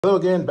Hello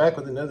again, back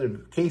with another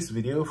case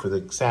video for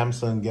the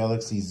Samsung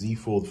Galaxy Z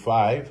Fold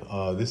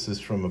 5. This is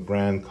from a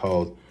brand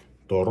called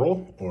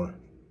Torro, or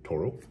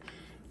Torro.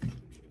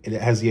 And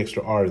it has the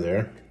extra R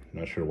there.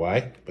 Not sure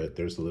why, but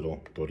there's a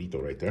little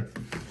Torito right there.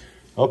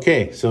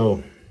 Okay,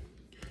 so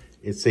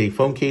it's a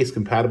phone case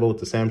compatible with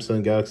the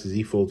Samsung Galaxy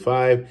Z Fold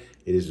 5.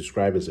 It is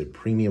described as a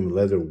premium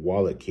leather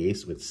wallet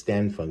case with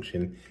stand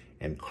function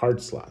and card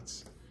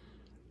slots.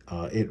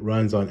 It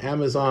runs on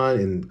Amazon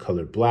in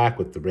color black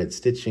with the red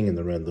stitching and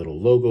the red little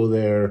logo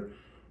there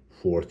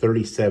for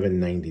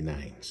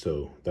 $37.99.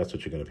 So that's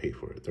what you're going to pay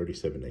for it,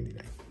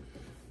 $37.99.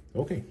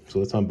 Okay, so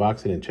let's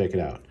unbox it and check it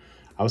out.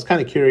 I was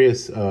kind of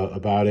curious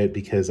about it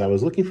because I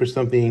was looking for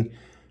something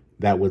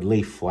that would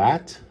lay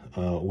flat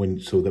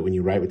so that when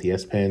you write with the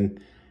S Pen,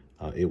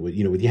 it would,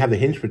 when you have the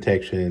hinge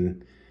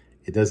protection,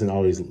 it doesn't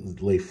always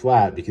lay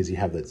flat because you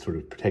have that sort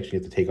of protection. You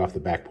have to take off the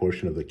back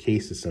portion of the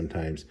cases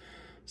sometimes.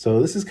 So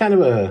this is kind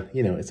of a,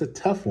 it's a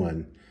tough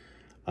one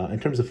in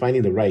terms of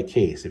finding the right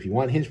case. If you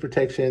want hinge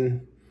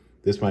protection,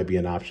 this might be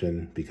an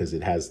option because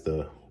it has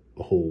the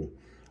whole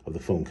of the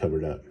phone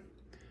covered up.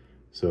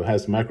 So it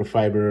has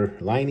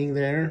microfiber lining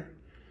there,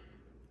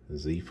 the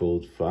Z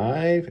Fold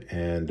 5,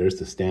 and there's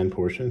the stand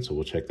portion, so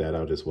we'll check that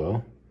out as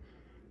well.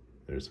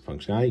 There's the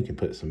functionality. You can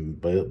put some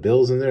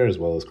bills in there as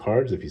well as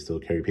cards if you still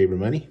carry paper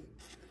money.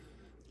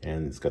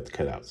 And it's got the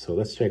cutout, so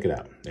let's check it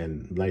out.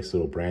 And nice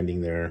little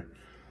branding there.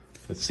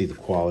 Let's see the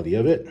quality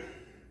of it.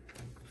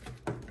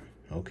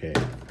 Okay,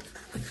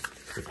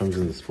 it comes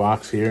in this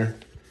box here.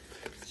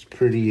 It's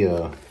pretty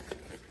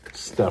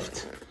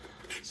stuffed,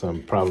 so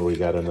I'm probably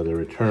got another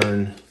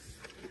return.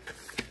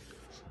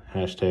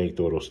 Hashtag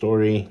Torro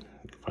Story.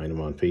 You can find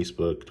them on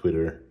Facebook,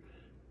 Twitter,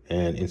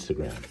 and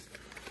Instagram,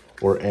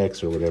 or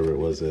X, or whatever it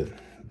was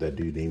that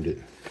dude named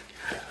it.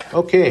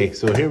 Okay,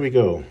 so here we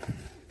go.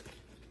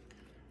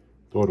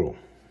 Torro.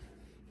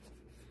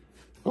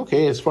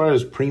 Okay, as far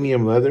as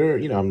premium leather,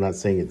 I'm not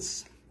saying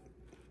it's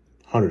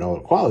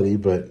 $100 quality,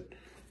 but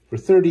for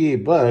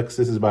 38 bucks,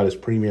 this is about as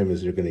premium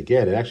as you're going to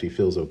get. It actually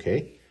feels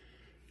okay.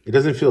 It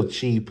doesn't feel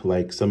cheap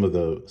like some of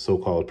the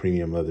so-called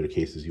premium leather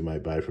cases you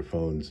might buy for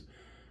phones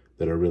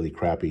that are really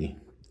crappy.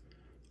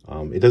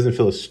 It doesn't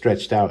feel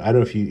stretched out. I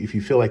don't know if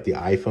you feel like the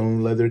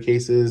iPhone leather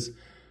cases.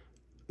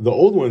 The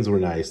old ones were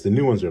nice. The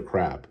new ones are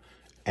crap.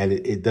 And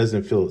it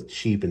doesn't feel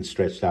cheap and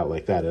stretched out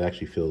like that. It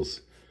actually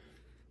feels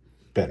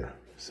better.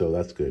 So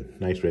that's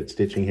good. Nice red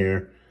stitching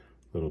here.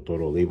 Little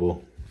Torro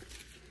label.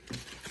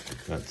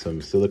 Got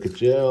some silica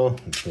gel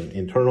and some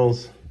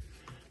internals.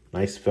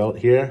 Nice felt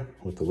here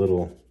with the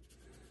little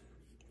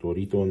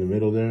Torito in the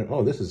middle there.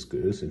 Oh, this is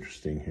good. This is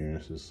interesting here.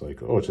 This is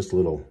like, oh, it's just a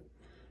little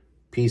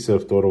piece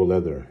of Torro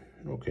leather.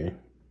 Okay.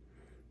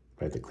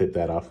 I have to clip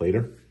that off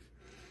later.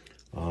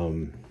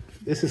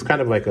 This is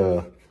kind of like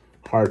a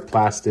hard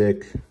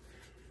plastic.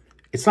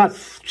 It's not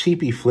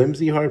cheapy,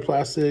 flimsy hard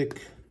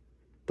plastic,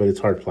 but it's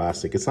hard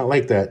plastic. It's not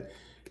like that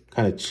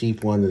kind of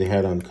cheap one that they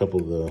had on a couple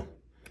of the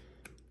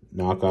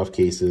knockoff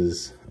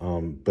cases,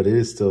 but it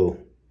is still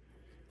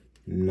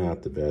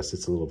not the best.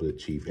 It's a little bit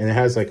cheap, and it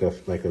has like a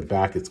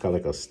back. It's got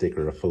like a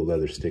sticker, a faux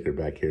leather sticker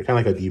back here, kind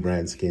of like a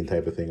D-brand skin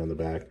type of thing on the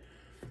back.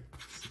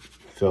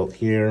 Felt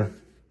here.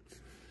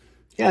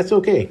 Yeah, it's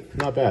okay.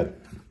 Not bad.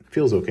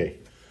 Feels okay.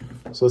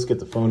 So let's get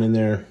the phone in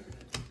there.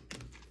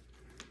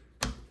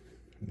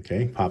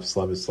 Okay,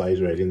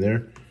 slides right in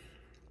there.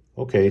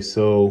 Okay,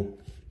 so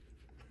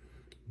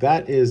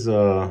that is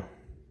not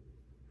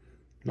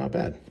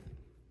bad.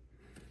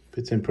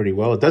 Fits in pretty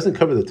well. It doesn't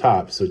cover the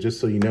top, so just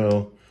so you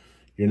know,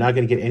 you're not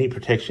going to get any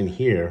protection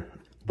here,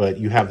 but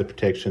you have the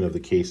protection of the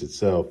case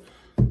itself.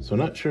 So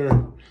not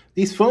sure.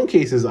 These phone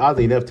cases,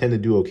 oddly enough, tend to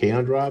do okay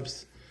on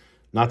drops.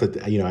 Not that,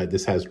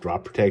 this has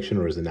drop protection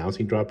or is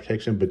announcing drop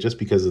protection, but just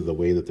because of the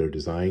way that they're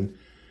designed.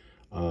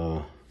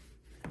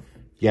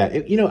 Yeah,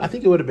 I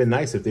think it would have been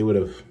nice if they would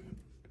have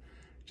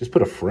just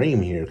put a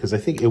frame here, because I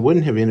think it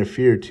wouldn't have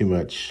interfered too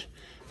much.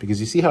 Because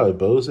you see how it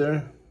bows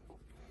there?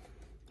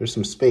 There's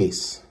some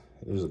space.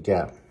 There's a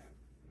gap.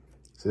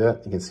 See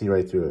that? You can see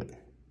right through it.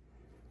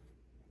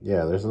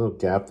 Yeah, there's a little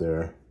gap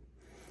there.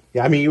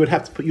 Yeah, I mean, you would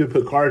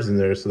put cards in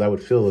there, so that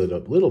would fill it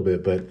up a little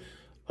bit, but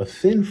a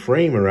thin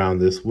frame around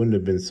this wouldn't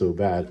have been so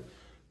bad. In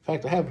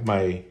fact, I have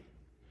my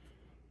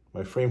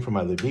frame from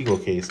my Beagle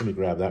case. Let me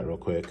grab that real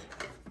quick.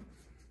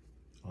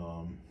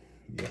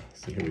 Yeah,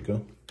 so here we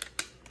go.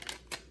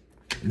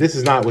 This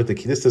is not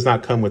this does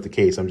not come with the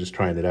case. I'm just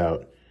trying it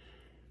out.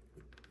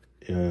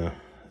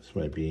 This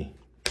might be.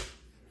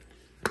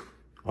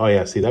 Oh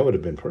yeah, see, that would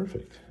have been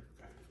perfect.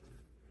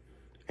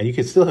 And you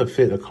could still have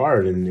fit a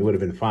card and it would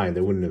have been fine.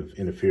 They wouldn't have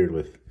interfered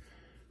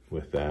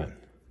with that. I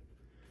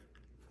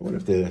wonder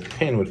if the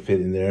pen would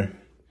fit in there.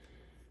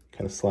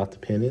 Kind of slot the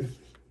pen in.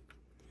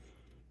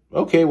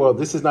 Okay, well,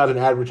 this is not an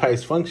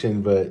advertised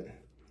function, but,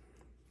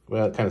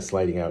 well, kind of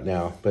sliding out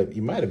now. But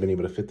you might have been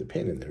able to fit the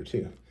pen in there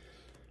too.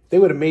 They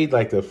would have made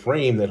like the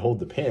frame that hold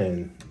the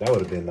pen. That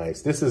would have been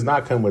nice. This does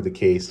not come with the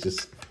case.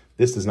 This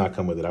does not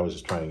come with it. I was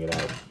just trying it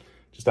out,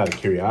 just out of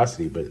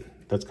curiosity, but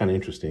that's kind of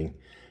interesting.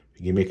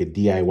 You can make a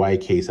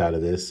DIY case out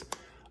of this.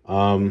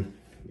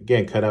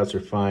 Again, cutouts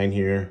are fine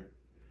here.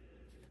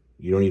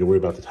 You don't need to worry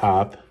about the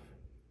top.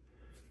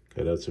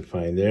 Cutouts are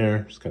fine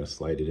there. Just kind of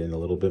slide it in a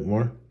little bit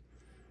more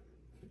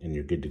and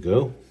you're good to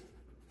go.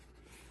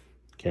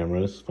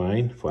 Camera is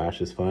fine,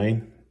 flash is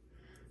fine.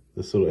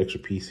 This little extra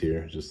piece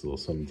here is just a little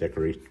something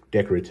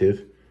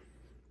decorative.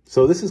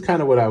 So this is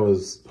kind of what I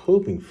was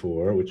hoping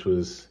for, which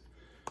was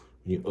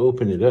when you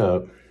open it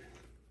up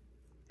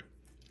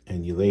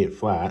and you lay it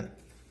flat,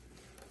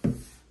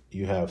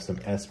 you have some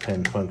S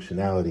Pen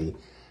functionality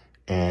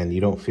and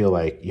you don't feel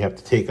like you have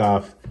to take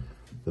off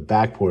the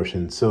back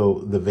portion.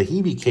 So the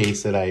Vahibi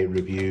case that I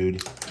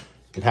reviewed,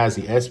 it has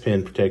the S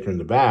Pen protector in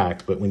the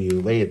back, but when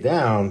you lay it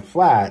down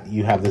flat,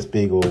 you have this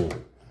big old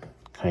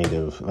kind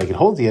of, like it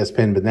holds the S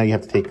Pen, but now you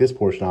have to take this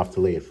portion off to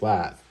lay it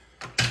flat.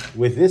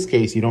 With this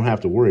case, you don't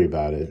have to worry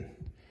about it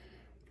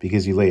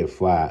because you lay it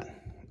flat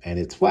and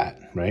it's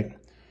flat, right?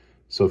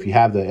 So if you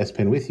have the S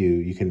Pen with you,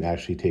 you can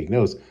actually take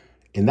notes.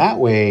 In that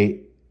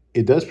way,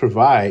 it does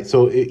provide,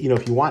 so you know,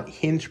 if you want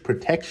hinge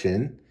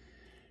protection,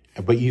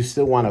 but you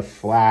still want a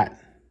flat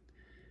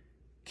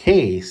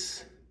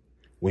case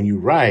when you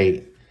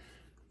write,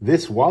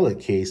 this wallet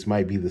case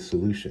might be the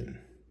solution.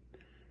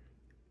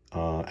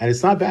 And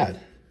it's not bad.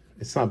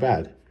 It's not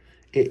bad.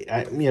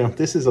 You know,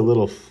 this is a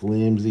little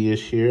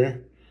flimsy-ish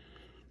here,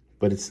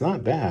 but it's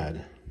not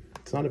bad.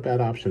 It's not a bad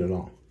option at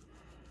all.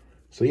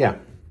 So yeah,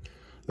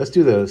 let's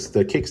do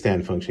the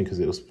kickstand function because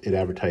it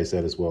advertised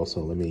that as well.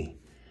 So let me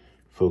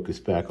focus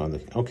back on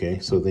the, okay,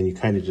 so then you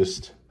kind of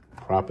just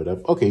prop it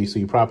up. Okay, so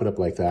you prop it up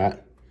like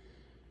that.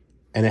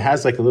 And it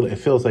has like a little, it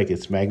feels like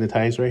it's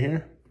magnetized right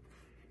here.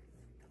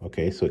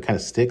 Okay, so it kind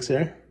of sticks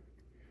there.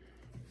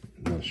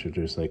 I'm not sure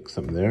there's like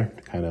something there,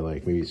 kind of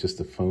like maybe it's just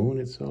the phone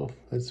itself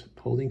that's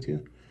holding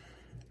to.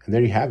 And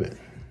there you have it.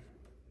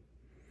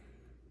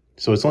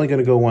 So it's only going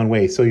to go one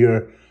way. So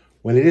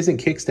when it is in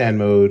kickstand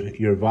mode,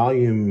 your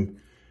volume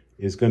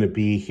is going to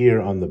be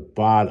here on the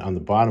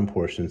bottom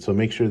portion. So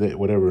make sure that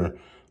whatever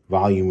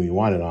volume you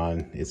want it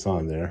on, it's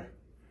on there.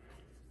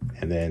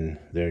 And then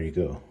there you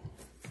go.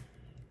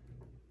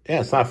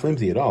 Yeah, it's not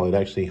flimsy at all. It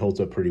actually holds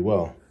up pretty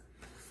well.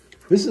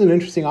 This is an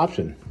interesting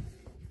option.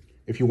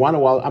 If you want a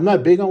wallet, I'm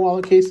not big on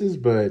wallet cases,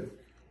 but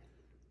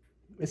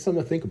it's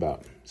something to think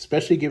about,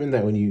 especially given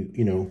that when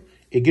you know,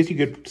 it gives you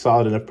good,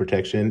 solid enough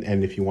protection.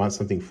 And if you want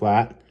something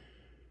flat,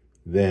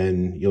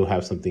 then you'll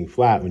have something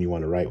flat when you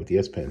want to write with the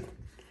S Pen.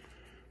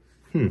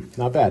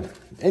 Not bad.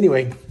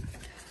 Anyway,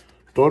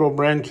 Torro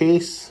brand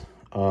case,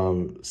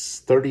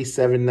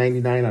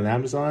 $37.99 on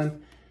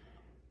Amazon.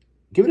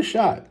 Give it a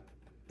shot.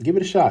 Give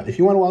it a shot. If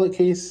you want a wallet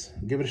case,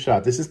 give it a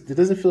shot. It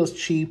doesn't feel as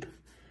cheap.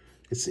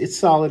 It's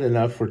solid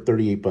enough for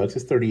 38 bucks.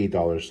 It's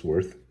 $38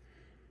 worth.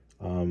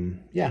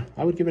 Yeah,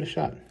 I would give it a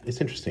shot.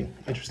 It's interesting.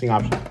 Interesting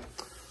option.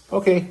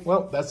 Okay,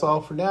 well, that's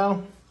all for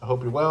now. I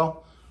hope you're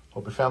well.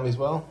 Hope your family's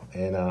well.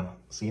 And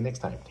see you next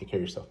time. Take care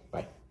of yourself.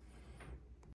 Bye.